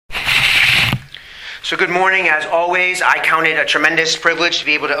So good morning. As always, I count it a tremendous privilege to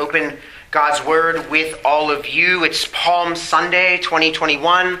be able to open God's Word with all of you. It's Palm Sunday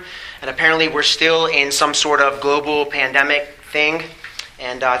 2021, and apparently we're still in some sort of global pandemic thing,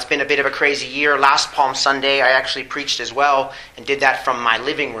 and it's been a bit of a crazy year. Last Palm Sunday, I actually preached as well, and did that from my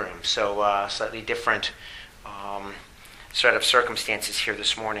living room, so slightly different set of circumstances here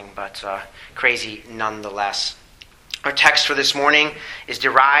this morning, but crazy nonetheless. Our text for this morning is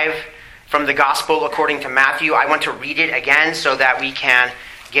derived from the Gospel according to Matthew. I want to read it again so that we can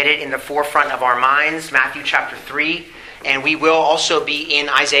get it in the forefront of our minds. Matthew chapter 3. And we will also be in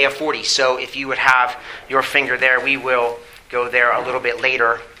Isaiah 40. So if you would have your finger there, we will go there a little bit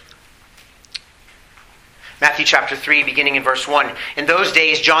later. Matthew chapter 3, beginning in verse 1. In those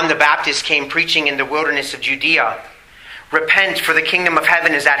days, John the Baptist came preaching in the wilderness of Judea. Repent, for the kingdom of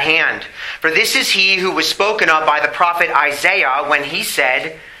heaven is at hand. For this is he who was spoken of by the prophet Isaiah when he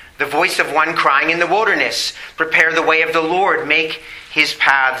said, the voice of one crying in the wilderness, prepare the way of the Lord, make his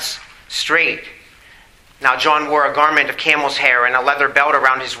paths straight. Now John wore a garment of camel's hair and a leather belt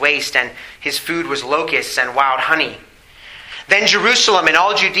around his waist, and his food was locusts and wild honey. Then Jerusalem and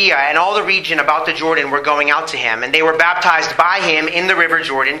all Judea and all the region about the Jordan were going out to him, and they were baptized by him in the river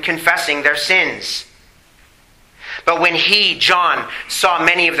Jordan, confessing their sins. But when he, John, saw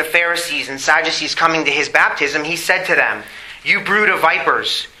many of the Pharisees and Sadducees coming to his baptism, he said to them, you brood of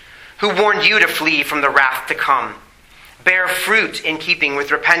vipers, who warned you to flee from the wrath to come? Bear fruit in keeping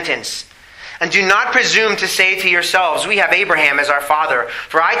with repentance. And do not presume to say to yourselves, we have Abraham as our father.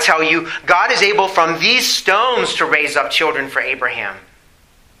 For I tell you, God is able from these stones to raise up children for Abraham.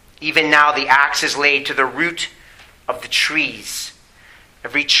 Even now the axe is laid to the root of the trees.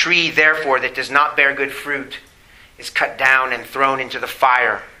 Every tree, therefore, that does not bear good fruit is cut down and thrown into the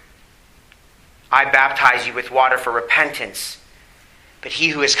fire. I baptize you with water for repentance. But he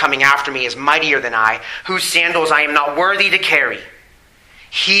who is coming after me is mightier than I, whose sandals I am not worthy to carry.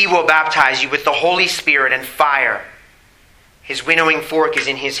 He will baptize you with the Holy Spirit and fire. His winnowing fork is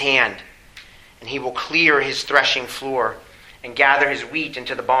in his hand, and he will clear his threshing floor and gather his wheat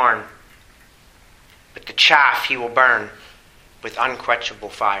into the barn. But the chaff he will burn with unquenchable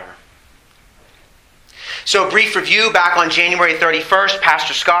fire. So, brief review. Back on January 31st,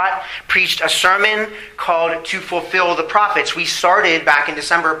 Pastor Scott preached a sermon called To Fulfill the Prophets. We started back in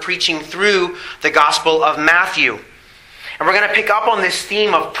December preaching through the Gospel of Matthew. And we're going to pick up on this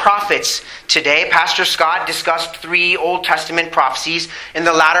theme of prophets today. Pastor Scott discussed 3 Old Testament prophecies in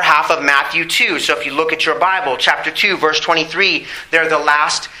the latter half of Matthew 2. So if you look at your Bible, chapter 2, verse 23, they're the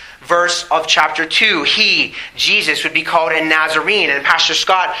last verse of chapter 2. He, Jesus, would be called a Nazarene. And Pastor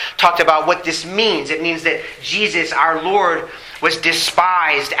Scott talked about what this means. It means that Jesus, our Lord, was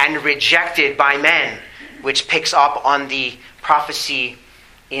despised and rejected by men, which picks up on the prophecy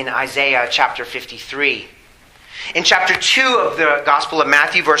in Isaiah chapter 53. In chapter 2 of the Gospel of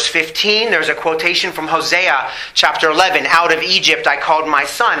Matthew, verse 15, there's a quotation from Hosea chapter 11. Out of Egypt I called my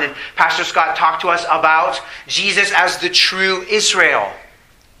son. And Pastor Scott talked to us about Jesus as the true Israel.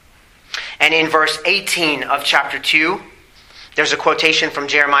 And in verse 18 of chapter 2, there's a quotation from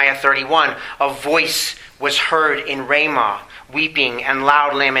Jeremiah 31. A voice was heard in Ramah, weeping and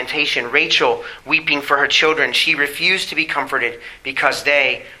loud lamentation. Rachel weeping for her children. She refused to be comforted because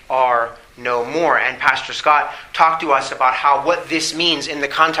they are no more. And Pastor Scott talked to us about how what this means in the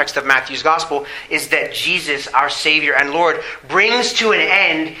context of Matthew's gospel is that Jesus, our Savior and Lord, brings to an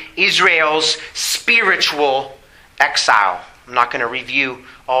end Israel's spiritual exile. I'm not going to review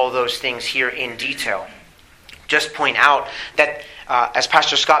all those things here in detail. Just point out that, as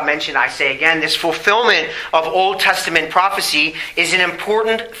Pastor Scott mentioned, I say again, this fulfillment of Old Testament prophecy is an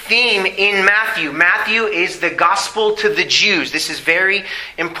important theme in Matthew. Matthew is the gospel to the Jews. This is very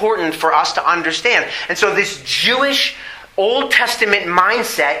important for us to understand. And so this Jewish Old Testament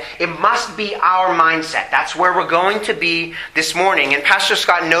mindset, it must be our mindset. That's where we're going to be this morning. And Pastor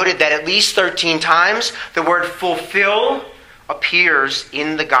Scott noted that at least 13 times the word fulfill appears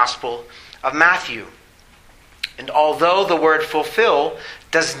in the Gospel of Matthew. And although the word fulfill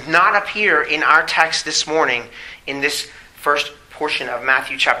does not appear in our text this morning in this first portion of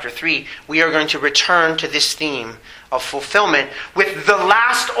Matthew chapter 3, we are going to return to this theme of fulfillment with the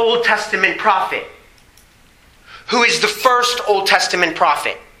last Old Testament prophet, who is the first Old Testament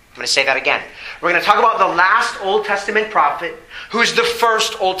prophet. I'm going to say that again. We're going to talk about the last Old Testament prophet, who is the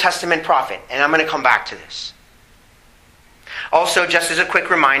first Old Testament prophet. And I'm going to come back to this. Also, just as a quick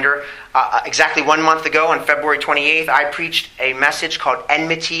reminder, exactly 1 month ago on February 28th, I preached a message called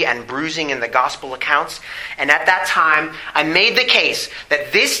Enmity and Bruising in the Gospel Accounts. And at that time, I made the case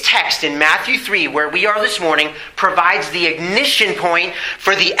that this text in Matthew 3, where we are this morning, provides the ignition point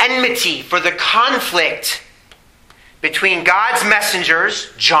for the enmity, for the conflict between God's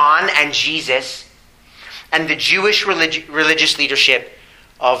messengers, John and Jesus, and the Jewish religious leadership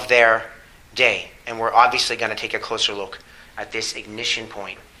of their day. And we're obviously going to take a closer look at this ignition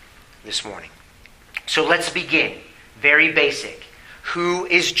point this morning. So let's begin. Very basic. Who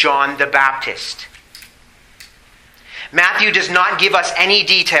is John the Baptist? Matthew does not give us any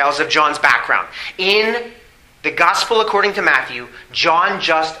details of John's background. In the Gospel according to Matthew, John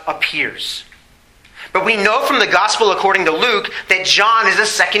just appears. But we know from the Gospel according to Luke that John is a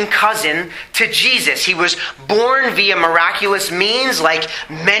second cousin to Jesus. He was born via miraculous means, like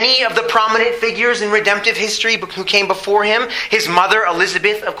many of the prominent figures in redemptive history who came before him. His mother,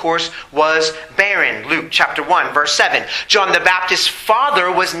 Elizabeth, of course, was barren. Luke chapter 1, verse 7. John the Baptist's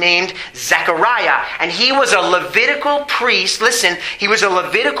father was named Zechariah, and he was a Levitical priest. Listen, he was a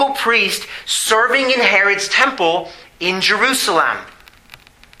Levitical priest serving in Herod's temple in Jerusalem.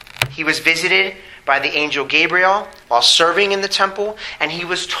 He was visited by the angel Gabriel while serving in the temple, and he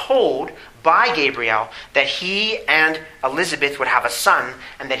was told by Gabriel that he and Elizabeth would have a son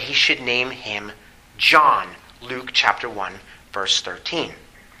and that he should name him John. Luke chapter 1, verse 13.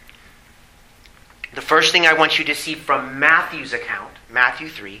 The first thing I want you to see from Matthew's account, Matthew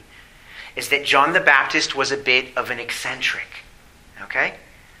 3, is that John the Baptist was a bit of an eccentric. Okay?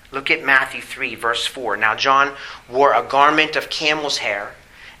 Look at Matthew 3, verse 4. Now John wore a garment of camel's hair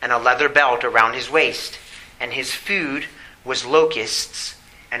and a leather belt around his waist, and his food was locusts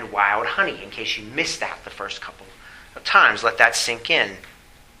and wild honey. In case you missed that the first couple of times, let that sink in.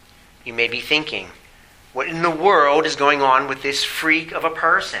 You may be thinking, what in the world is going on with this freak of a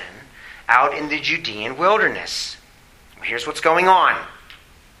person out in the Judean wilderness? Well, here's what's going on.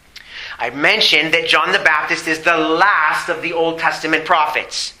 I mentioned that John the Baptist is the last of the Old Testament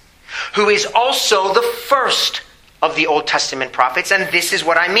prophets, who is also the first of the Old Testament prophets, and this is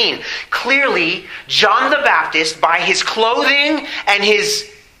what I mean. Clearly, John the Baptist, by his clothing and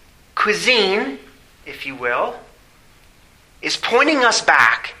his cuisine, if you will, is pointing us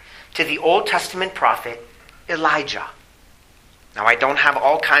back to the Old Testament prophet Elijah. Now, I don't have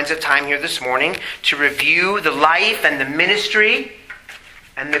all kinds of time here this morning to review the life and the ministry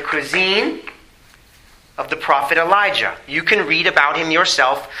and the cuisine of the prophet Elijah. You can read about him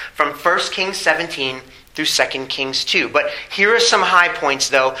yourself from 1 Kings 17 through 2 Kings 2. But here are some high points,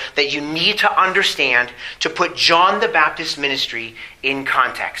 though, that you need to understand to put John the Baptist's ministry in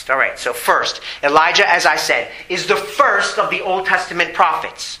context. All right, so first, Elijah, as I said, is the first of the Old Testament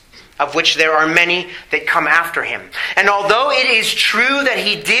prophets, of which there are many that come after him. And although it is true that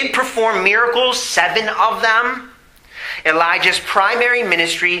he did perform miracles, 7 of them, Elijah's primary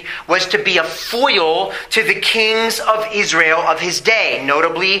ministry was to be a foil to the kings of Israel of his day,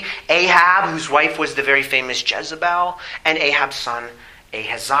 notably Ahab, whose wife was the very famous Jezebel, and Ahab's son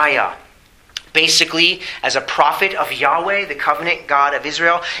Ahaziah. Basically, as a prophet of Yahweh, the covenant God of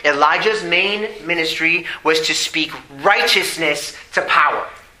Israel, Elijah's main ministry was to speak righteousness to power.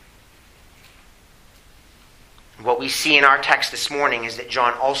 What we see in our text this morning is that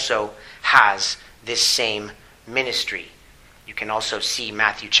John also has this same ministry. You can also see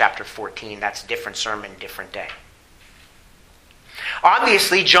Matthew chapter 14. That's a different sermon, different day.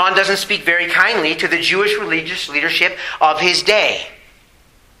 Obviously, John doesn't speak very kindly to the Jewish religious leadership of his day.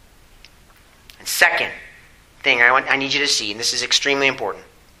 And second thing I need you to see, and this is extremely important.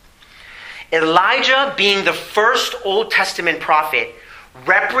 Elijah, being the first Old Testament prophet,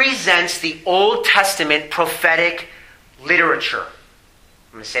 represents the Old Testament prophetic literature.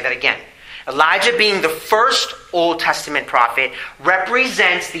 I'm going to say that again. Elijah, being the first Old Testament prophet,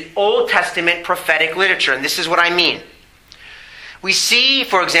 represents the Old Testament prophetic literature. And this is what I mean. We see,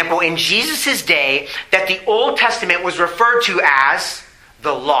 for example, in Jesus' day, that the Old Testament was referred to as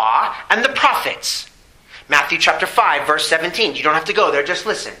the law and the prophets. Matthew chapter 5, verse 17. You don't have to go there, just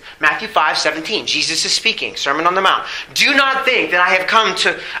listen. Matthew 5, 17. Jesus is speaking, Sermon on the Mount. Do not think that I have come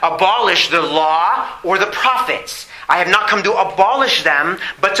to abolish the law or the prophets. I have not come to abolish them,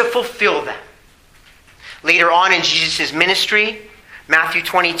 but to fulfill them. Later on in Jesus' ministry, Matthew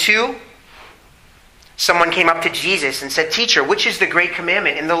 22, someone came up to Jesus and said, "Teacher, which is the great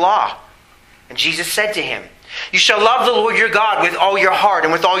commandment in the law?" And Jesus said to him, "You shall love the Lord your God with all your heart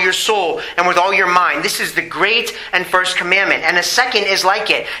and with all your soul and with all your mind. This is the great and first commandment. And a second is like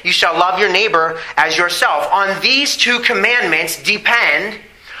it. You shall love your neighbor as yourself. On these 2 commandments depend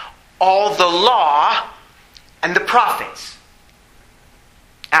all the law and the prophets."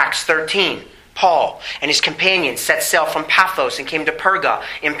 Acts 13, Paul and his companions set sail from Paphos and came to Perga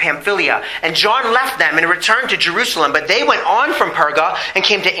in Pamphylia. And John left them and returned to Jerusalem. But they went on from Perga and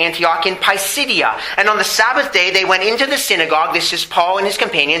came to Antioch in Pisidia. And on the Sabbath day they went into the synagogue, this is Paul and his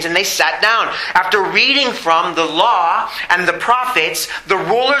companions, and they sat down. After reading from the law and the prophets, the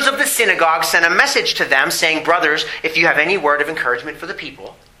rulers of the synagogue sent a message to them saying, "Brothers, if you have any word of encouragement for the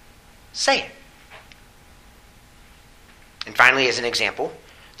people, say it." And finally, as an example,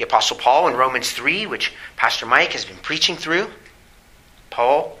 the Apostle Paul in Romans 3, which Pastor Mike has been preaching through,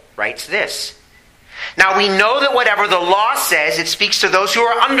 Paul writes this: "Now we know that whatever the law says, it speaks to those who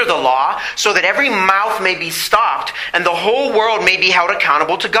are under the law, so that every mouth may be stopped and the whole world may be held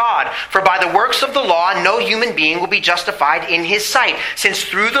accountable to God. For by the works of the law, no human being will be justified in his sight, since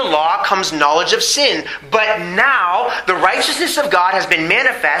through the law comes knowledge of sin. But now the righteousness of God has been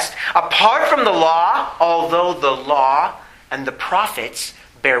manifest apart from the law, although the law and the prophets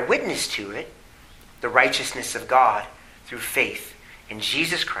bear witness to it, the righteousness of God through faith in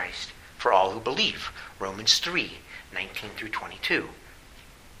Jesus Christ for all who believe." Romans 3, 19 through 22.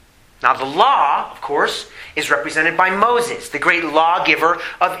 Now the law, of course, is represented by Moses, the great lawgiver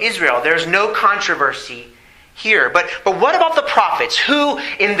of Israel. There's no controversy here. But what about the prophets, who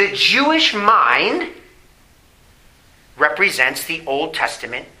in the Jewish mind represents the Old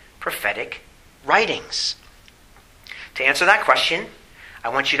Testament prophetic writings? To answer that question, I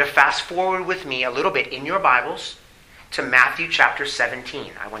want you to fast forward with me a little bit in your Bibles to Matthew chapter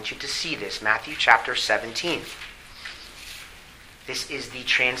 17. I want you to see this, Matthew chapter 17. This is the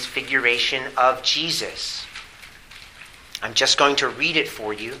transfiguration of Jesus. I'm just going to read it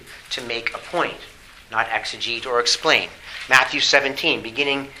for you to make a point, not exegete or explain. Matthew 17,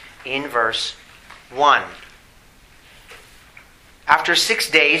 beginning in verse 1. "After 6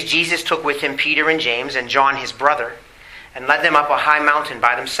 days, Jesus took with him Peter and James and John his brother, and led them up a high mountain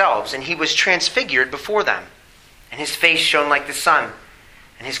by themselves. And he was transfigured before them. And his face shone like the sun,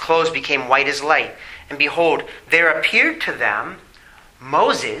 and his clothes became white as light. And behold, there appeared to them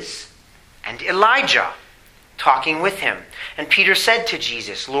Moses and Elijah, talking with him. And Peter said to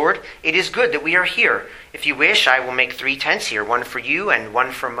Jesus, 'Lord, it is good that we are here. If you wish, I will make 3 tents here, one for you, and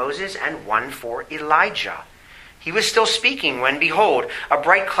one for Moses, and one for Elijah.' He was still speaking when, behold, a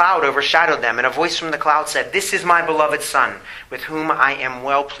bright cloud overshadowed them, and a voice from the cloud said, 'This is my beloved Son, with whom I am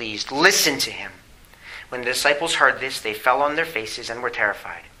well pleased. Listen to him.' When the disciples heard this, they fell on their faces and were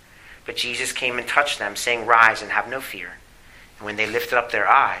terrified. But Jesus came and touched them, saying, 'Rise and have no fear.' And when they lifted up their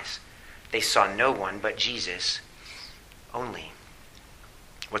eyes, they saw no one but Jesus only."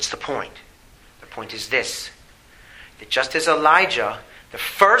 What's the point? The point is this: that just as Elijah, the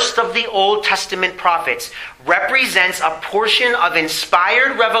first of the Old Testament prophets, represents a portion of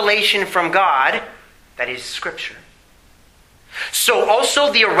inspired revelation from God, that is Scripture, so also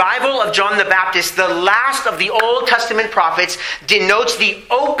the arrival of John the Baptist, the last of the Old Testament prophets, denotes the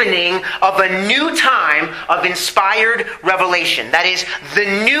opening of a new time of inspired revelation. That is, the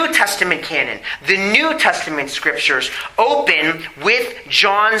New Testament canon, the New Testament scriptures open with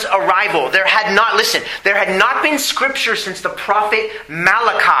John's arrival. There had not been scripture since the prophet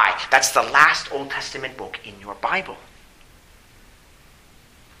Malachi. That's the last Old Testament book in your Bible.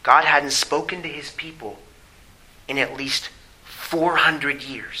 God hadn't spoken to his people in at least 400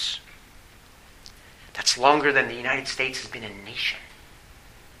 years. That's longer than the United States has been a nation.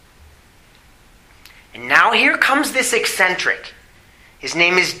 And now here comes this eccentric. His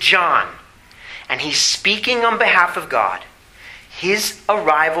name is John, and he's speaking on behalf of God. His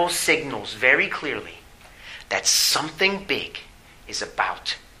arrival signals very clearly that something big is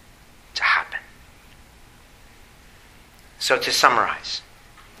about to happen. So to summarize,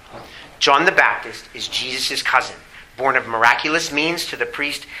 John the Baptist is Jesus' cousin, born of miraculous means to the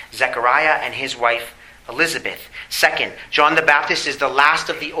priest Zechariah and his wife Elizabeth. Second, John the Baptist is the last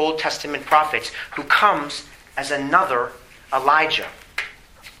of the Old Testament prophets who comes as another Elijah.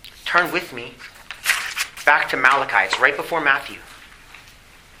 Turn with me back to Malachi. It's right before Matthew.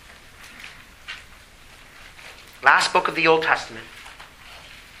 Last book of the Old Testament.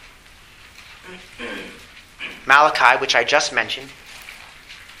 Malachi, which I just mentioned.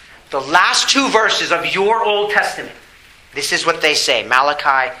 The last 2 verses of your Old Testament. This is what they say.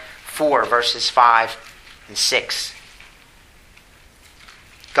 Malachi 4, verses 5 and 6.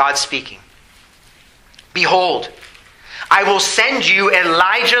 God speaking. "Behold, I will send you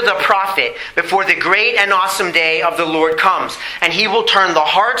Elijah the prophet before the great and awesome day of the Lord comes. And he will turn the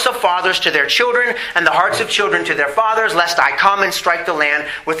hearts of fathers to their children and the hearts of children to their fathers, lest I come and strike the land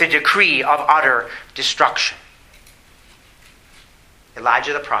with a decree of utter destruction."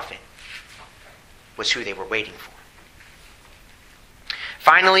 Elijah the prophet was who they were waiting for.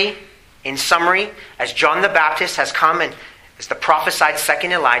 Finally, in summary, as John the Baptist has come and is the prophesied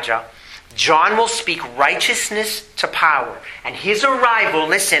second Elijah, John will speak righteousness to power. And his arrival,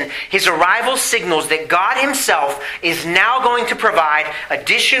 listen, his arrival signals that God himself is now going to provide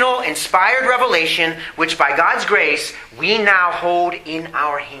additional inspired revelation, which by God's grace, we now hold in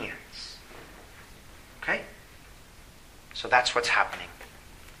our hands. Okay? So that's what's happening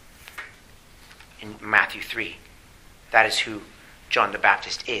in Matthew 3. That is who John the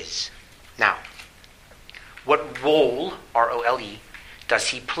Baptist is. Now, what role, R-O-L-E, does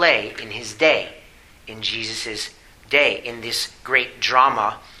he play in his day, in Jesus' day, in this great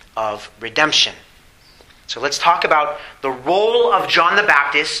drama of redemption? So let's talk about the role of John the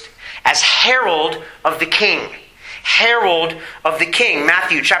Baptist as herald of the King. Herald of the King.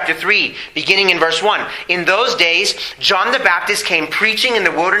 Matthew chapter 3, beginning in verse 1. In those days, John the Baptist came preaching in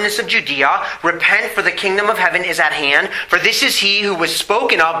the wilderness of Judea, "Repent, for the kingdom of heaven is at hand. For this is he who was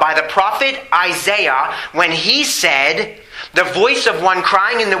spoken of by the prophet Isaiah when he said, the voice of one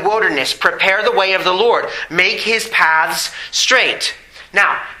crying in the wilderness, prepare the way of the Lord, make his paths straight."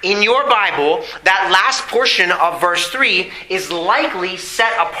 Now, in your Bible, that last portion of verse 3 is likely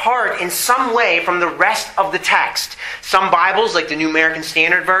set apart in some way from the rest of the text. Some Bibles, like the New American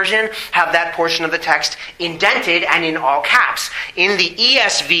Standard Version, have that portion of the text indented and in all caps. In the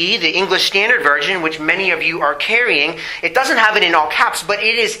ESV, the English Standard Version, which many of you are carrying, it doesn't have it in all caps, but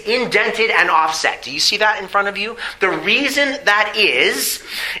it is indented and offset. Do you see that in front of you? The reason that is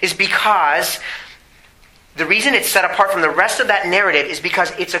because the reason it's set apart from the rest of that narrative is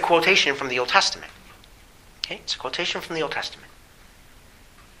because it's a quotation from the Old Testament. Okay? It's a quotation from the Old Testament.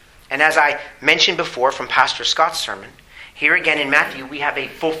 And as I mentioned before from Pastor Scott's sermon, here again in Matthew we have a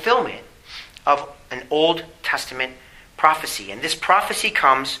fulfillment of an Old Testament prophecy. And this prophecy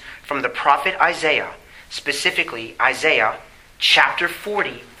comes from the prophet Isaiah, specifically Isaiah chapter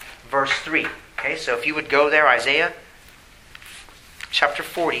 40, verse 3. Okay, so if you would go there, Isaiah chapter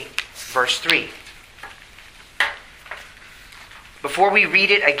 40, verse 3. Before we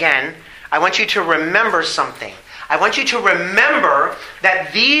read it again, I want you to remember something. I want you to remember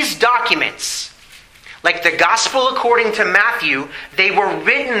that these documents, like the Gospel according to Matthew, they were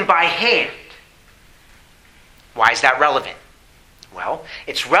written by hand. Why is that relevant? Well,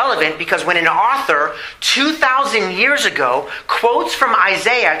 it's relevant because when an author 2,000 years ago quotes from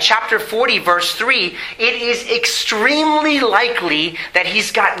Isaiah chapter 40, verse 3, it is extremely likely that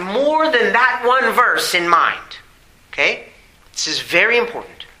he's got more than that one verse in mind. Okay? This is very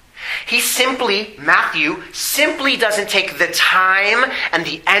important. Matthew simply doesn't take the time and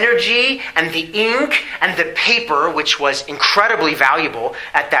the energy and the ink and the paper, which was incredibly valuable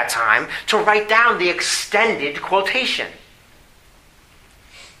at that time, to write down the extended quotation.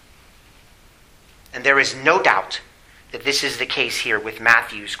 And there is no doubt that this is the case here with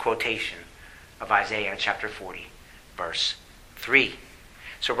Matthew's quotation of Isaiah chapter 40, verse 3.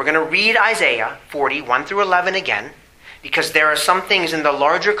 So we're going to read Isaiah 40, 1 through 11 again, because there are some things in the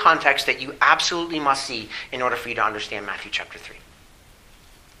larger context that you absolutely must see in order for you to understand Matthew chapter 3.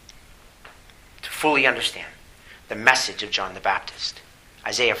 To fully understand the message of John the Baptist.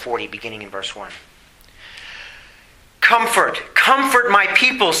 Isaiah 40, beginning in verse 1. Comfort my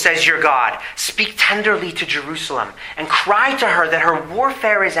people, says your God. Speak tenderly to Jerusalem and cry to her that her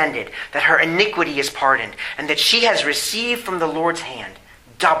warfare is ended, that her iniquity is pardoned, and that she has received from the Lord's hand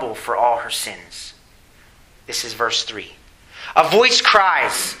double for all her sins. This is verse 3. A voice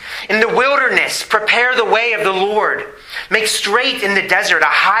cries, in the wilderness, prepare the way of the Lord. Make straight in the desert a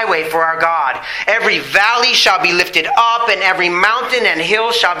highway for our God. Every valley shall be lifted up, and every mountain and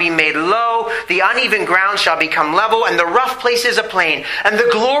hill shall be made low. The uneven ground shall become level, and the rough places a plain. And the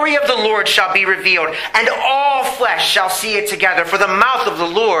glory of the Lord shall be revealed, and all flesh shall see it together, for the mouth of the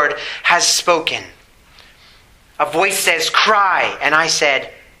Lord has spoken. A voice says, cry, and I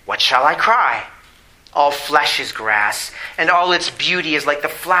said, what shall I cry? All flesh is grass, and all its beauty is like the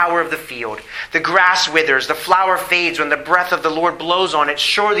flower of the field. The grass withers, the flower fades when the breath of the Lord blows on it.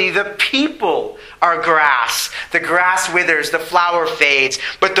 Surely the people are grass. The grass withers, the flower fades,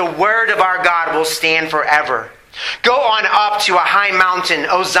 but the word of our God will stand forever. Go on up to a high mountain,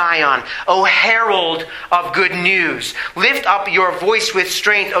 O Zion, O herald of good news. Lift up your voice with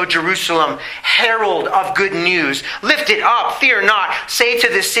strength, O Jerusalem, herald of good news. Lift it up, fear not. Say to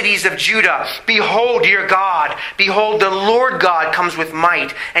the cities of Judah, behold your God. Behold, the Lord God comes with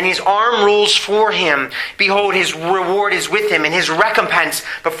might, and his arm rules for him. Behold, his reward is with him, and his recompense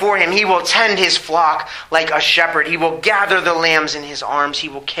before him. He will tend his flock like a shepherd. He will gather the lambs in his arms. He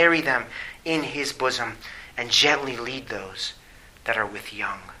will carry them in his bosom, and gently lead those that are with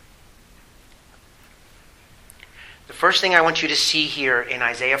young. The first thing I want you to see here in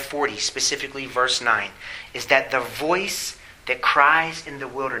Isaiah 40, specifically verse 9, is that the voice that cries in the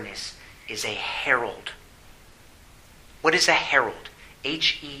wilderness is a herald. What is a herald?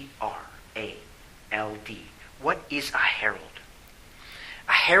 H-E-R-A-L-D. What is a herald?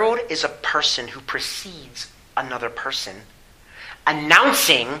 A herald is a person who precedes another person,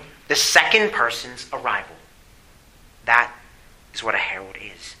 announcing the second person's arrival. That is what a herald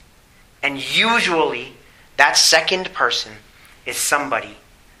is. And usually, that second person is somebody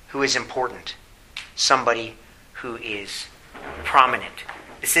who is important, somebody who is prominent.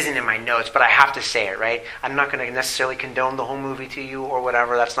 This isn't in my notes, but I have to say it, right? I'm not going to necessarily condone the whole movie to you or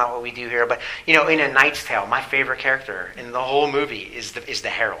whatever. That's not what we do here. But, in A Knight's Tale, my favorite character in the whole movie is the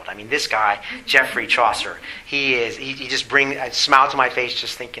herald. I mean, this guy, Geoffrey Chaucer, he just brings a smile to my face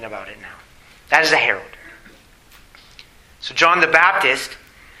just thinking about it now. That is a herald. So John the Baptist,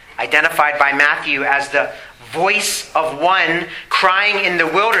 identified by Matthew as the voice of one crying in the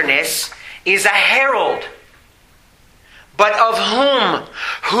wilderness, is a herald. But of whom?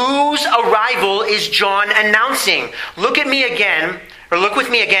 Whose arrival is John announcing? Look with me again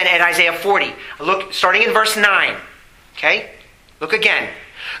at Isaiah 40. Look, starting in verse 9. Okay? Look again.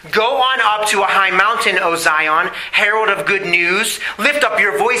 Go on up to a high mountain, O Zion, herald of good news. Lift up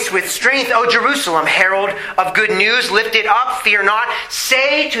your voice with strength, O Jerusalem, herald of good news. Lift it up, fear not.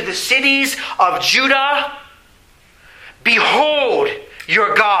 Say to the cities of Judah, behold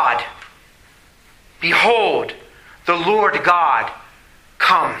your God. Behold, the Lord God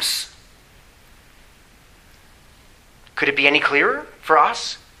comes. Could it be any clearer for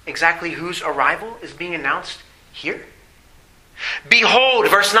us exactly whose arrival is being announced here? Behold,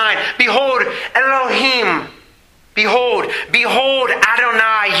 verse 9, behold Elohim. Behold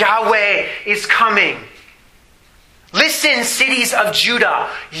Adonai, Yahweh is coming. Listen, cities of Judah,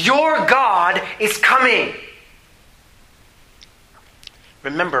 your God is coming.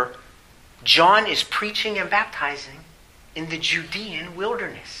 Remember, John is preaching and baptizing in the Judean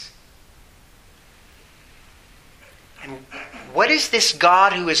wilderness. And what is this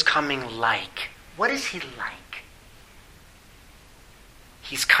God who is coming like? What is he like?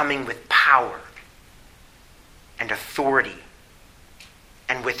 He's coming with power and authority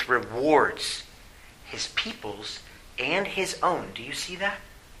and with rewards, his people's and his own. Do you see that?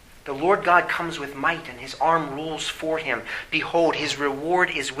 The Lord God comes with might, and his arm rules for him. Behold, his reward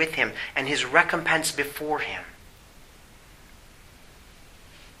is with him, and his recompense before him.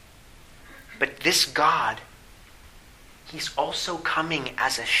 But this God, he's also coming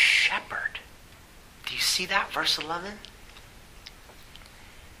as a shepherd. Do you see that? Verse 11.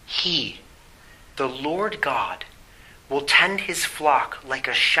 He, the Lord God, will tend his flock like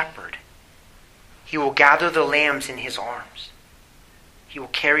a shepherd. He will gather the lambs in his arms. He will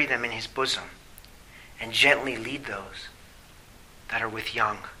carry them in his bosom and gently lead those that are with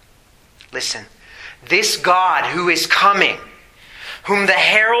young. Listen, this God who is coming, whom the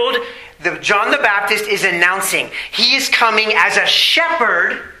herald, John the Baptist is announcing, he is coming as a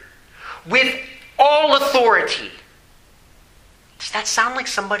shepherd with all authority. Does that sound like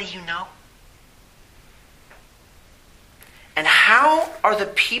somebody you know? And how are the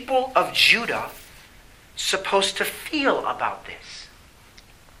people of Judah supposed to feel about this?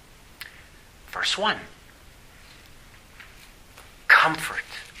 Verse 1. Comfort.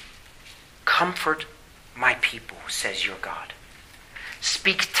 Comfort my people, says your God.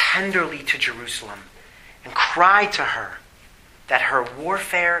 Speak tenderly to Jerusalem and cry to her that her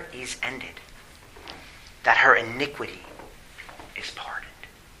warfare is ended, that her iniquity is pardoned.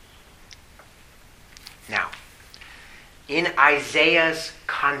 Now, in Isaiah's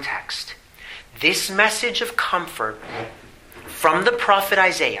context, this message of comfort from the prophet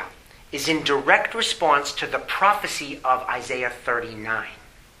Isaiah is in direct response to the prophecy of Isaiah 39,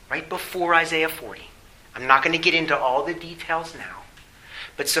 right before Isaiah 40. I'm not going to get into all the details now,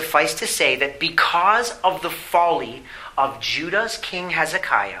 but suffice to say that because of the folly of Judah's king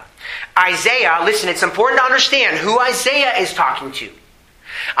Hezekiah, Isaiah, listen, it's important to understand who Isaiah is talking to.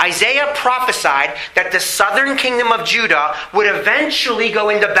 Isaiah prophesied that the southern kingdom of Judah would eventually go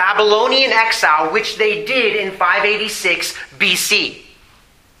into Babylonian exile, which they did in 586 BC.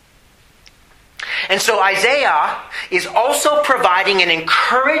 And so Isaiah is also providing an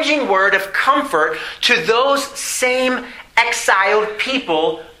encouraging word of comfort to those same exiled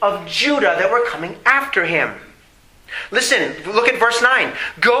people of Judah that were coming after him. Listen, look at verse 9.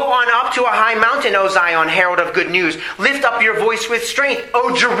 Go on up to a high mountain, O Zion, herald of good news. Lift up your voice with strength,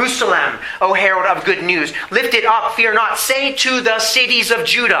 O Jerusalem, O herald of good news. Lift it up, fear not. Say to the cities of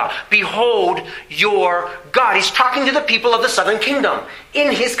Judah, behold your God. He's talking to the people of the southern kingdom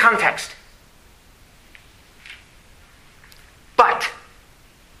in his context. But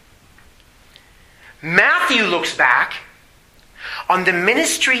Matthew looks back on the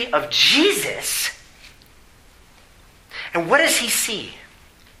ministry of Jesus, and what does he see?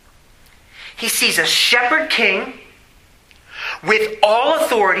 He sees a shepherd king with all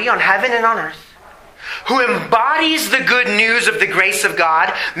authority on heaven and on earth, who embodies the good news of the grace of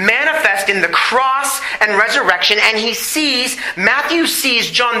God manifest in the cross and resurrection. And Matthew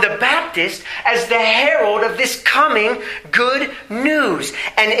sees John the Baptist as the herald of this coming good news.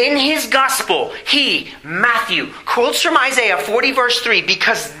 And in his gospel, Matthew, quotes from Isaiah 40 verse 3,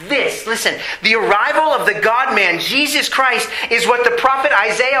 because the arrival of the God-man, Jesus Christ, is what the prophet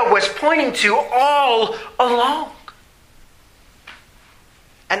Isaiah was pointing to all along.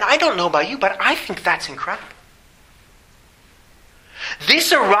 And I don't know about you, but I think that's incredible.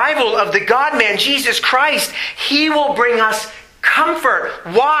 This arrival of the God-man, Jesus Christ, he will bring us comfort.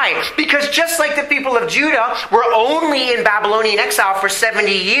 Why? Because just like the people of Judah were only in Babylonian exile for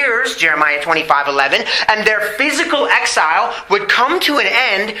 70 years, Jeremiah 25:11, and their physical exile would come to an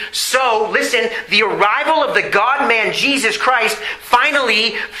end, so, the arrival of the God-man, Jesus Christ,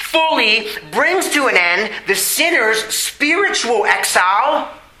 finally, fully brings to an end the sinner's spiritual exile,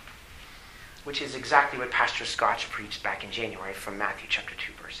 which is exactly what Pastor Scott preached back in January from Matthew chapter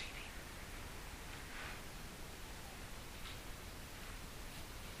 2, verse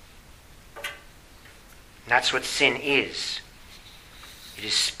 18. That's what sin is. It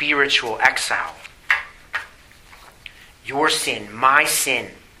is spiritual exile. Your sin, my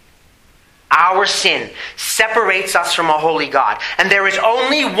sin, our sin separates us from a holy God. And there is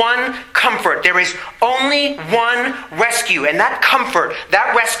only one comfort. There is only one rescue. And that comfort,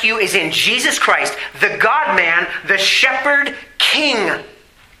 that rescue is in Jesus Christ, the God-man, the shepherd king,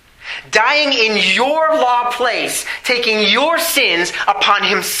 dying in your law place, taking your sins upon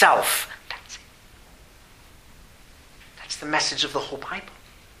himself. That's it. That's the message of the whole Bible.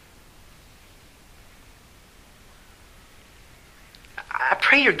 I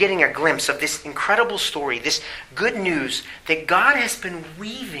pray you're getting a glimpse of this incredible story, this good news that God has been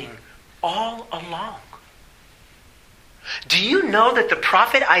weaving all along. Do you know that the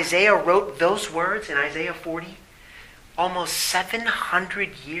prophet Isaiah wrote those words in Isaiah 40 almost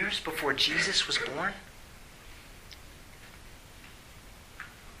 700 years before Jesus was born?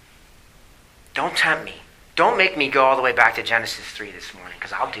 Don't tempt me. Don't make me go all the way back to Genesis 3 this morning,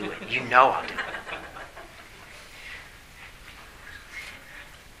 because I'll do it. You know I'll do it.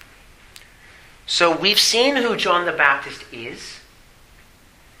 So we've seen who John the Baptist is,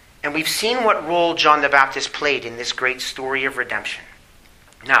 and we've seen what role John the Baptist played in this great story of redemption.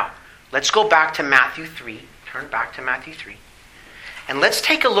 Now, let's go back to Matthew 3. Turn back to Matthew 3. And let's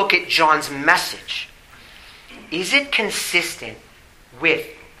take a look at John's message. Is it consistent with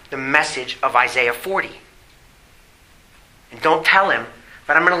the message of Isaiah 40? And don't tell him,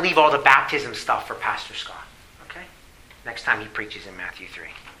 but I'm going to leave all the baptism stuff for Pastor Scott. Okay? Next time he preaches in Matthew 3.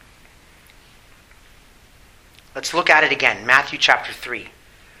 Let's look at it again. Matthew chapter 3,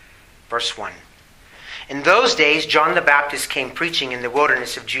 verse 1. In those days, John the Baptist came preaching in the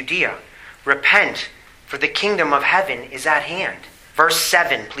wilderness of Judea. Repent, for the kingdom of heaven is at hand. Verse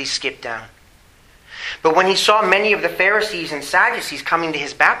 7, please skip down. But when he saw many of the Pharisees and Sadducees coming to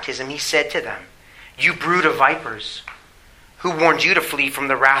his baptism, he said to them, "You brood of vipers, who warned you to flee from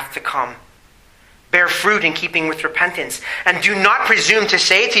the wrath to come? Bear fruit in keeping with repentance, and do not presume to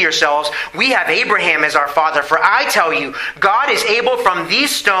say to yourselves, 'We have Abraham as our father.' For I tell you, God is able from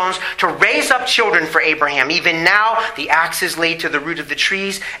these stones to raise up children for Abraham. Even now the axe is laid to the root of the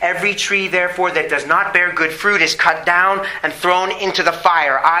trees. Every tree, therefore, that does not bear good fruit is cut down and thrown into the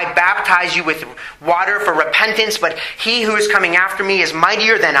fire. I baptize you with water for repentance, but he who is coming after me is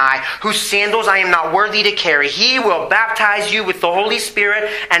mightier than I, whose sandals I am not worthy to carry. He will baptize you with the Holy Spirit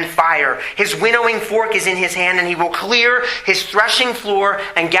and fire. His winnowing fork is in his hand, and he will clear his threshing floor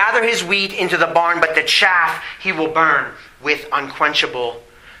and gather his wheat into the barn, but the chaff he will burn with unquenchable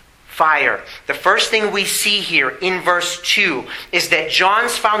fire." The first thing we see here in verse 2 is that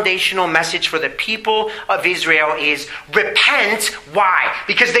John's foundational message for the people of Israel is repent. Why?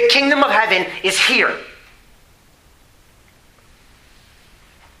 Because the kingdom of heaven is here.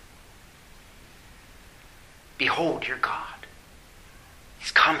 Behold your God.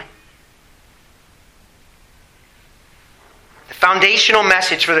 He's coming. The foundational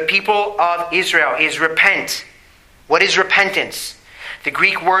message for the people of Israel is repent. What is repentance? The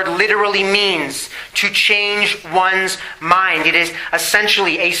Greek word literally means to change one's mind. It is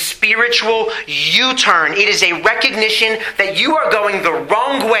essentially a spiritual U-turn. It is a recognition that you are going the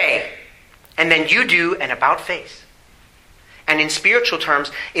wrong way, and then you do an about-face. And in spiritual terms,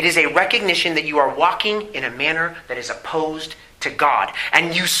 it is a recognition that you are walking in a manner that is opposed to God,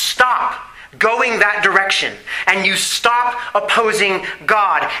 and you stop going that direction, and you stop opposing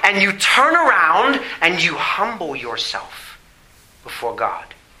God, and you turn around and you humble yourself before God,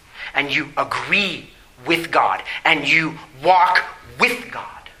 and you agree with God, and you walk with God.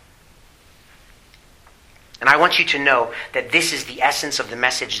 And I want you to know that this is the essence of the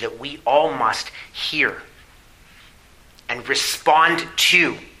message that we all must hear and respond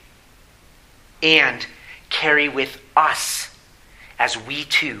to and carry with us as we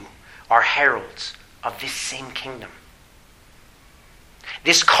too are heralds of this same kingdom.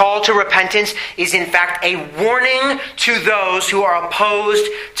 This call to repentance is in fact a warning to those who are opposed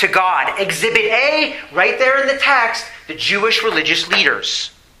to God. Exhibit A, right there in the text, the Jewish religious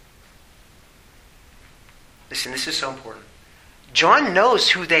leaders. Listen, this is so important. John knows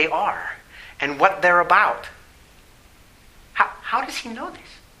who they are and what they're about. How does he know this?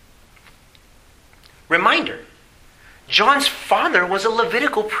 Reminder, John's father was a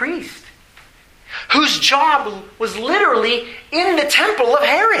Levitical priest whose job was literally in the temple of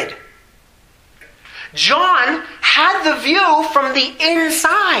Herod. John had the view from the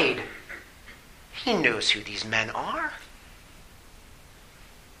inside. He knows who these men are.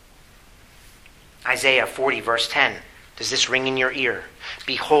 Isaiah 40, verse 10. Does this ring in your ear?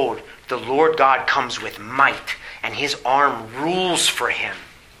 Behold, the Lord God comes with might, and his arm rules for him.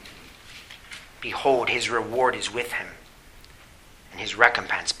 Behold, his reward is with him, and his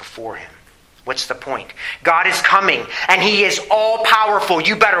recompense before him. What's the point? God is coming, and he is all-powerful.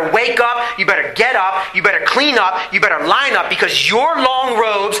 You better wake up, you better get up, you better clean up, you better line up, because your long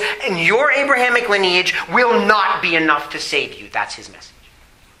robes and your Abrahamic lineage will not be enough to save you. That's his message.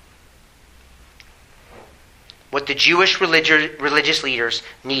 What the Jewish religious leaders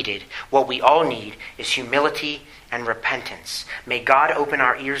needed, what we all need, is humility and repentance. May God open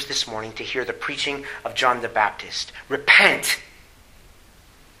our ears this morning to hear the preaching of John the Baptist. Repent,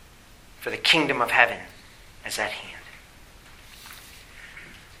 for the kingdom of heaven is at hand.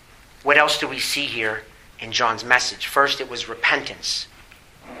 What else do we see here in John's message? First, it was repentance.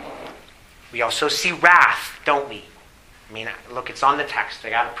 We also see wrath, don't we? I mean, look, it's on the text. I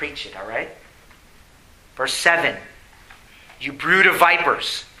got to preach it, all right? Verse 7, you brood of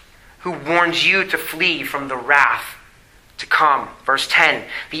vipers, who warns you to flee from the wrath to come. Verse 10,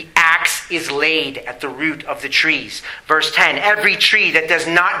 the axe is laid at the root of the trees. Verse 10, every tree that does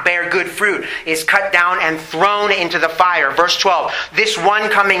not bear good fruit is cut down and thrown into the fire. Verse 12, this one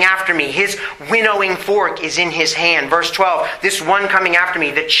coming after me, his winnowing fork is in his hand. Verse 12, this one coming after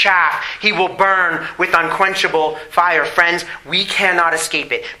me, the chaff, he will burn with unquenchable fire. Friends, we cannot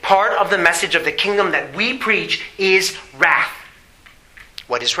escape it. Part of the message of the kingdom that we preach is wrath.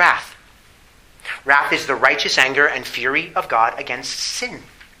 What is wrath? Wrath is the righteous anger and fury of God against sin,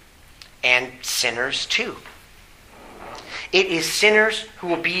 and sinners too. It is sinners who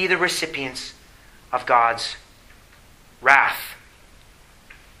will be the recipients of God's wrath.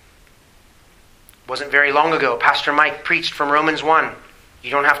 It wasn't very long ago, Pastor Mike preached from Romans 1.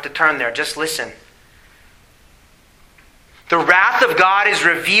 You don't have to turn there, just listen. The wrath of God is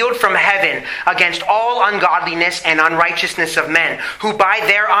revealed from heaven against all ungodliness and unrighteousness of men, who by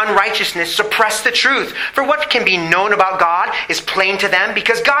their unrighteousness suppress the truth. For what can be known about God is plain to them,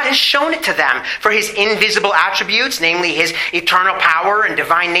 because God has shown it to them. For his invisible attributes, namely his eternal power and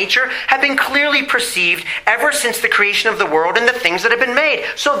divine nature, have been clearly perceived ever since the creation of the world and the things that have been made.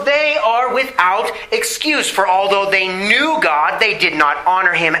 So they are without excuse. For although they knew God, they did not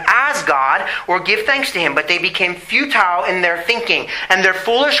honor him as God or give thanks to him, but they became futile in their thinking, and their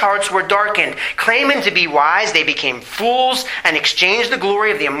foolish hearts were darkened. Claiming to be wise, they became fools and exchanged the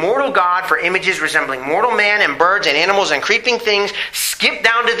glory of the immortal God for images resembling mortal man and birds and animals and creeping things. Skip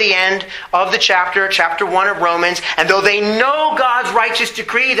down to the end of the chapter 1 of Romans. And though they know God's righteous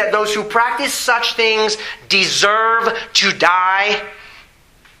decree that those who practice such things deserve to die,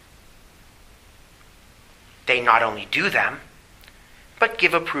 they not only do them, but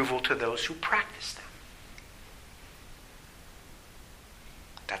give approval to those who practice them.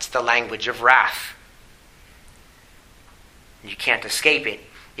 That's the language of wrath. You can't escape it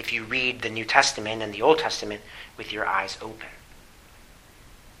if you read the New Testament and the Old Testament with your eyes open.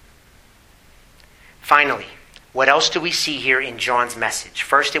 Finally, what else do we see here in John's message?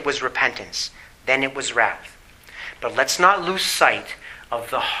 First, it was repentance. Then it was wrath. But let's not lose sight of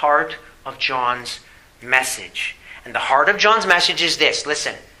the heart of John's message. And the heart of John's message is this.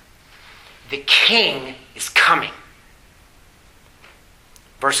 Listen. The king is coming.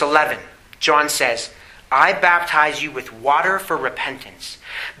 Verse 11, John says, I baptize you with water for repentance.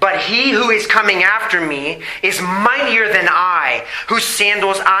 But he who is coming after me is mightier than I, whose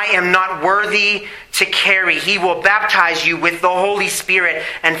sandals I am not worthy to carry. He will baptize you with the Holy Spirit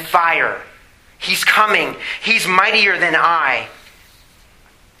and fire. He's coming. He's mightier than I.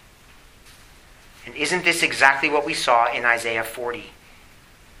 And isn't this exactly what we saw in Isaiah 40?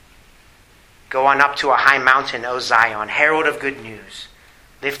 Go on up to a high mountain, O Zion, herald of good news.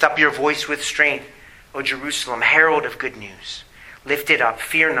 Lift up your voice with strength, O Jerusalem, herald of good news. Lift it up,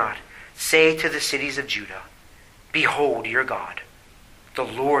 fear not. Say to the cities of Judah, behold your God. The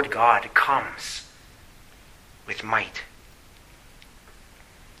Lord God comes with might.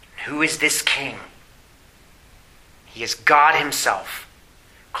 Who is this king? He is God himself,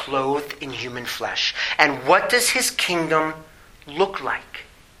 clothed in human flesh. And what does his kingdom look like?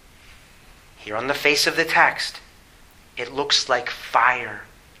 Here on the face of the text, it looks like fire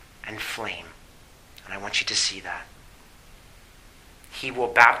and flame. And I want you to see that. He will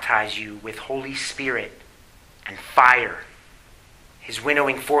baptize you with Holy Spirit and fire. His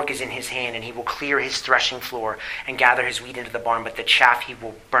winnowing fork is in his hand, and he will clear his threshing floor and gather his wheat into the barn, but the chaff he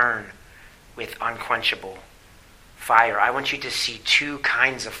will burn with unquenchable fire. I want you to see two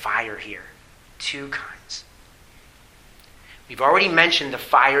kinds of fire here. Two kinds. We've already mentioned the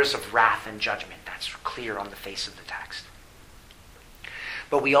fires of wrath and judgment. That's clear on the face of the text.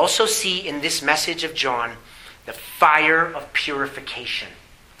 But we also see in this message of John the fire of purification.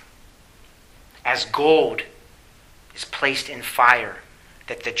 As gold is placed in fire,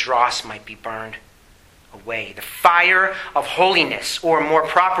 that the dross might be burned away. The fire of holiness, or more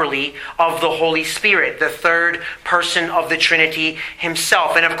properly, of the Holy Spirit, the third person of the Trinity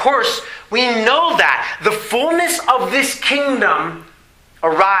himself. And of course, we know that the fullness of this kingdom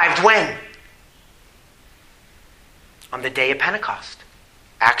arrived when? On the day of Pentecost.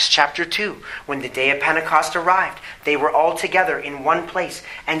 Acts chapter 2, when the day of Pentecost arrived, they were all together in one place,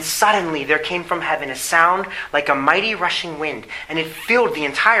 and suddenly there came from heaven a sound like a mighty rushing wind, and it filled the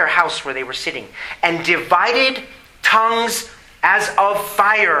entire house where they were sitting. And divided tongues as of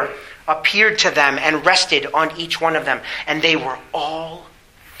fire appeared to them and rested on each one of them, and they were all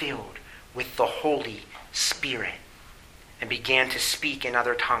filled with the Holy Spirit and began to speak in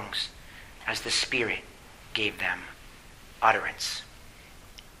other tongues as the Spirit gave them utterance.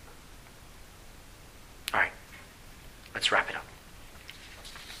 All right, let's wrap it up.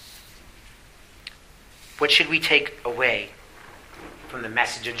 What should we take away from the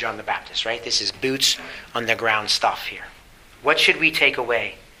message of John the Baptist, right? This is boots on the ground stuff here. What should we take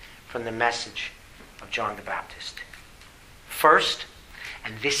away from the message of John the Baptist? First,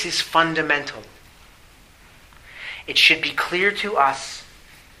 and this is fundamental, it should be clear to us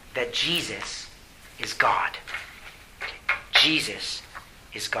that Jesus is God. Jesus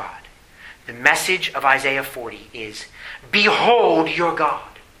is God. The message of Isaiah 40 is, behold your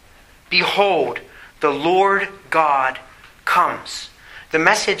God. Behold, the Lord God comes. The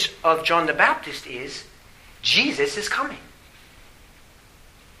message of John the Baptist is, Jesus is coming.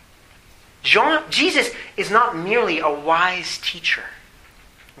 Jesus is not merely a wise teacher,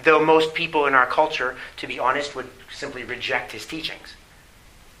 though most people in our culture, to be honest, would simply reject his teachings.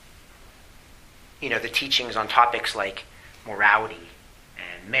 You know, the teachings on topics like morality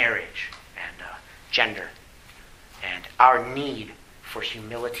and marriage and gender, and our need for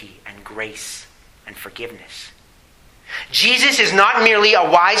humility and grace and forgiveness. Jesus is not merely a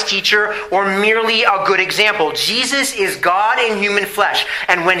wise teacher or merely a good example. Jesus is God in human flesh,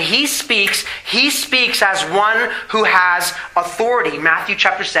 and when he speaks as one who has authority. Matthew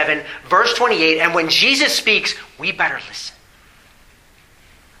chapter 7, verse 28, and when Jesus speaks, we better listen.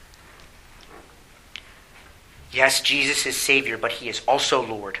 Yes, Jesus is Savior, but he is also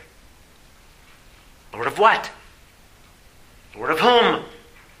Lord. Lord of what? Lord of whom?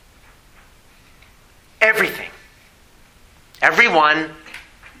 Everything. Everyone.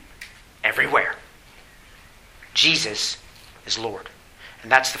 Everywhere. Jesus is Lord.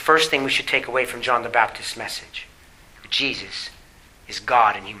 And that's the first thing we should take away from John the Baptist's message. Jesus is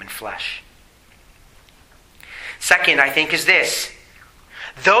God in human flesh. Second, I think, is this.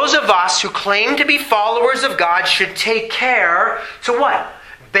 Those of us who claim to be followers of God should take care to what?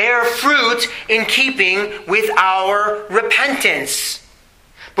 Bear fruit in keeping with our repentance.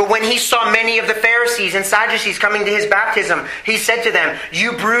 But when he saw many of the Pharisees and Sadducees coming to his baptism, he said to them,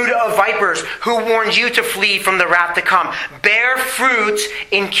 you brood of vipers, who warned you to flee from the wrath to come? Bear fruit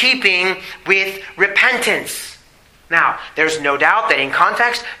in keeping with repentance. Now, there's no doubt that in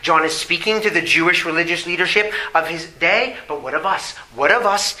context, John is speaking to the Jewish religious leadership of his day, but what of us? What of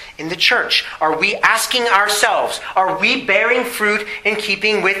us in the church? Are we asking ourselves, are we bearing fruit in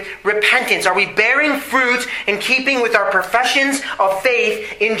keeping with repentance? Are we bearing fruit in keeping with our professions of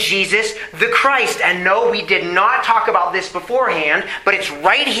faith in Jesus the Christ? And no, we did not talk about this beforehand, but it's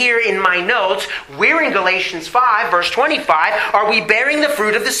right here in my notes. We're in Galatians 5, verse 25. Are we bearing the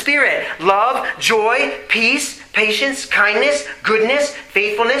fruit of the Spirit? Love, joy, peace, patience, kindness, goodness,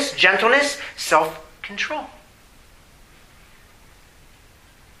 faithfulness, gentleness, self-control.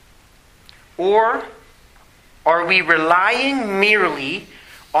 Or are we relying merely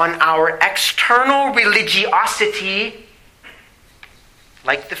on our external religiosity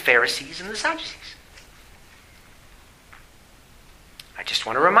like the Pharisees and the Sadducees? I just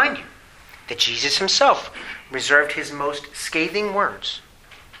want to remind you that Jesus himself reserved his most scathing words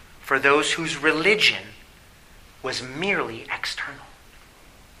for those whose religion was merely external.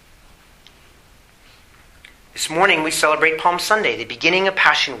 This morning we celebrate Palm Sunday, the beginning of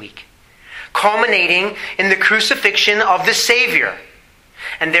Passion Week, culminating in the crucifixion of the Savior.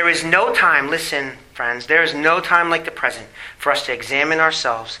 And there is no time, listen friends, there is no time like the present for us to examine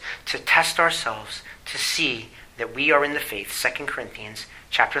ourselves, to test ourselves, to see that we are in the faith. 2 Corinthians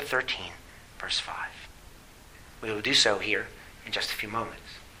chapter 13, verse 5. We will do so here in just a few moments.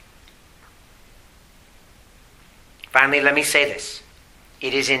 Finally, let me say this.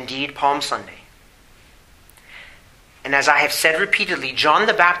 It is indeed Palm Sunday. And as I have said repeatedly, John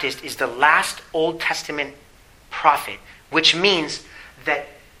the Baptist is the last Old Testament prophet, which means that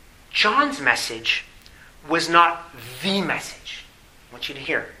John's message was not the message. I want you to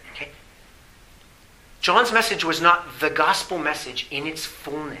hear, okay? John's message was not the gospel message in its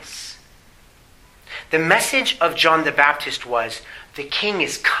fullness. The message of John the Baptist was, the king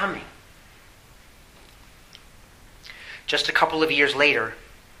is coming. Just a couple of years later,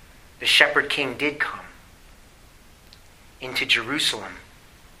 the shepherd king did come into Jerusalem.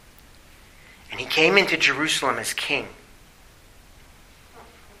 And he came into Jerusalem as king.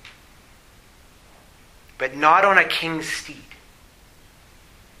 But not on a king's steed.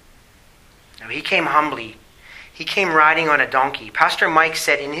 No, he came humbly. He came riding on a donkey. Pastor Mike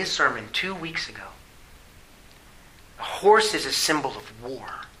said in his sermon 2 weeks ago, a horse is a symbol of war.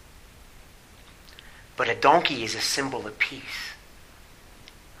 But a donkey is a symbol of peace.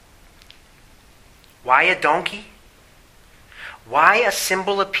 Why a donkey? Why a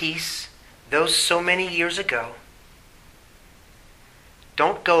symbol of peace, though so many years ago?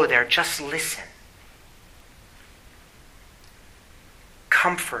 Don't go there, just listen.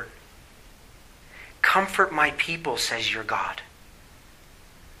 Comfort. Comfort my people, says your God.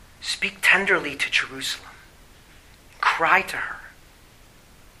 Speak tenderly to Jerusalem. Cry to her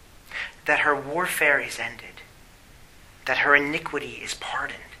that her warfare is ended, that her iniquity is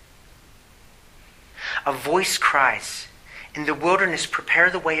pardoned. A voice cries, in the wilderness,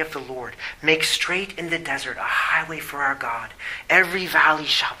 prepare the way of the Lord. Make straight in the desert a highway for our God. Every valley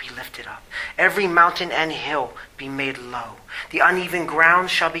shall be lifted up. Every mountain and hill be made low. The uneven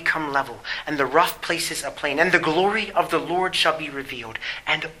ground shall become level, and the rough places a plain. And the glory of the Lord shall be revealed,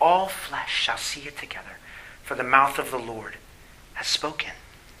 and all flesh shall see it together. For the mouth of the Lord has spoken.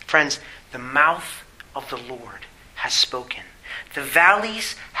 Friends, the mouth of the Lord has spoken. The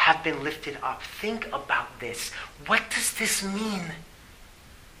valleys have been lifted up. Think about this. What does this mean?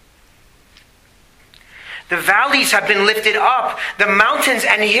 The valleys have been lifted up. The mountains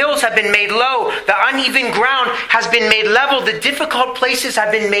and hills have been made low. The uneven ground has been made level. The difficult places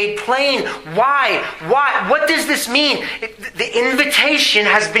have been made plain. Why? Why? What does this mean? The invitation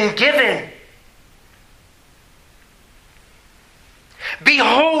has been given.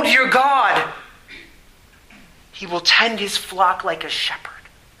 Behold your God. He will tend his flock like a shepherd.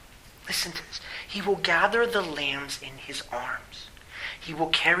 Listen to this. He will gather the lambs in his arms. He will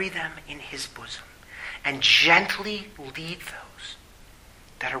carry them in his bosom and gently lead those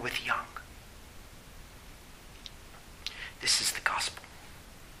that are with young. This is the gospel.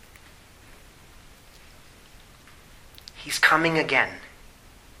 He's coming again.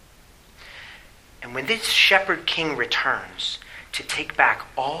 And when this shepherd king returns to take back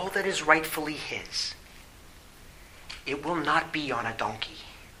all that is rightfully his, it will not be on a donkey.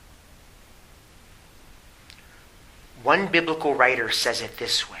 One biblical writer says it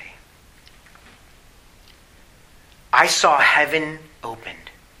this way. I saw heaven opened,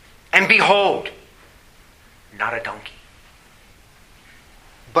 and behold, not a donkey,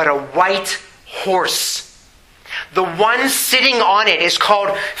 but a white horse. The one sitting on it is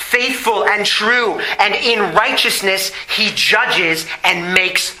called Faithful and True, and in righteousness he judges and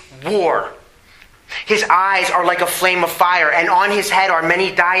makes war. His eyes are like a flame of fire, and on his head are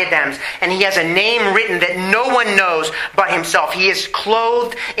many diadems, and he has a name written that no one knows but himself. He is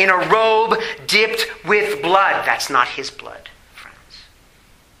clothed in a robe dipped with blood. That's not his blood, friends.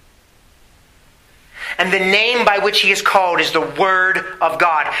 And the name by which he is called is the Word of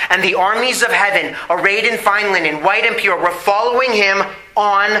God. And the armies of heaven, arrayed in fine linen, white and pure, were following him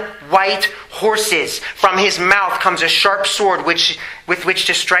on white horses. From his mouth comes a sharp sword with which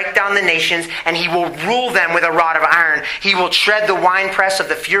to strike down the nations, and he will rule them with a rod of iron. He will tread the winepress of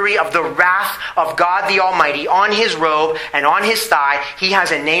the fury of the wrath of God the Almighty. On his robe and on his thigh he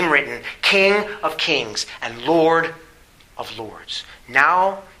has a name written, King of Kings and Lord of Lords.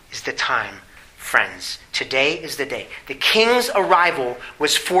 Now is the time, friends. Today is the day. The king's arrival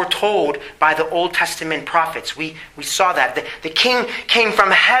was foretold by the Old Testament prophets. We saw that. The king came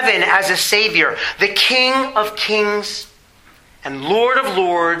from heaven as a savior. The King of Kings and Lord of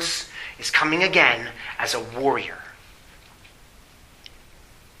Lords is coming again as a warrior.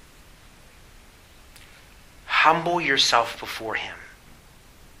 Humble yourself before him.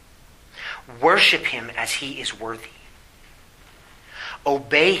 Worship him as he is worthy.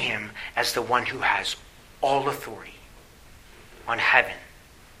 Obey him as the one who has all authority in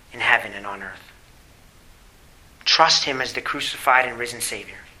heaven and on earth. Trust him as the crucified and risen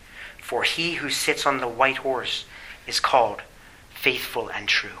Savior, for he who sits on the white horse is called Faithful and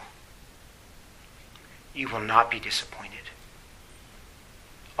True. You will not be disappointed.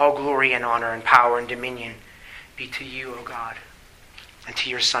 All glory and honor and power and dominion be to you, O God, and to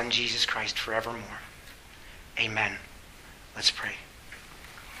your Son, Jesus Christ, forevermore. Amen. Let's pray.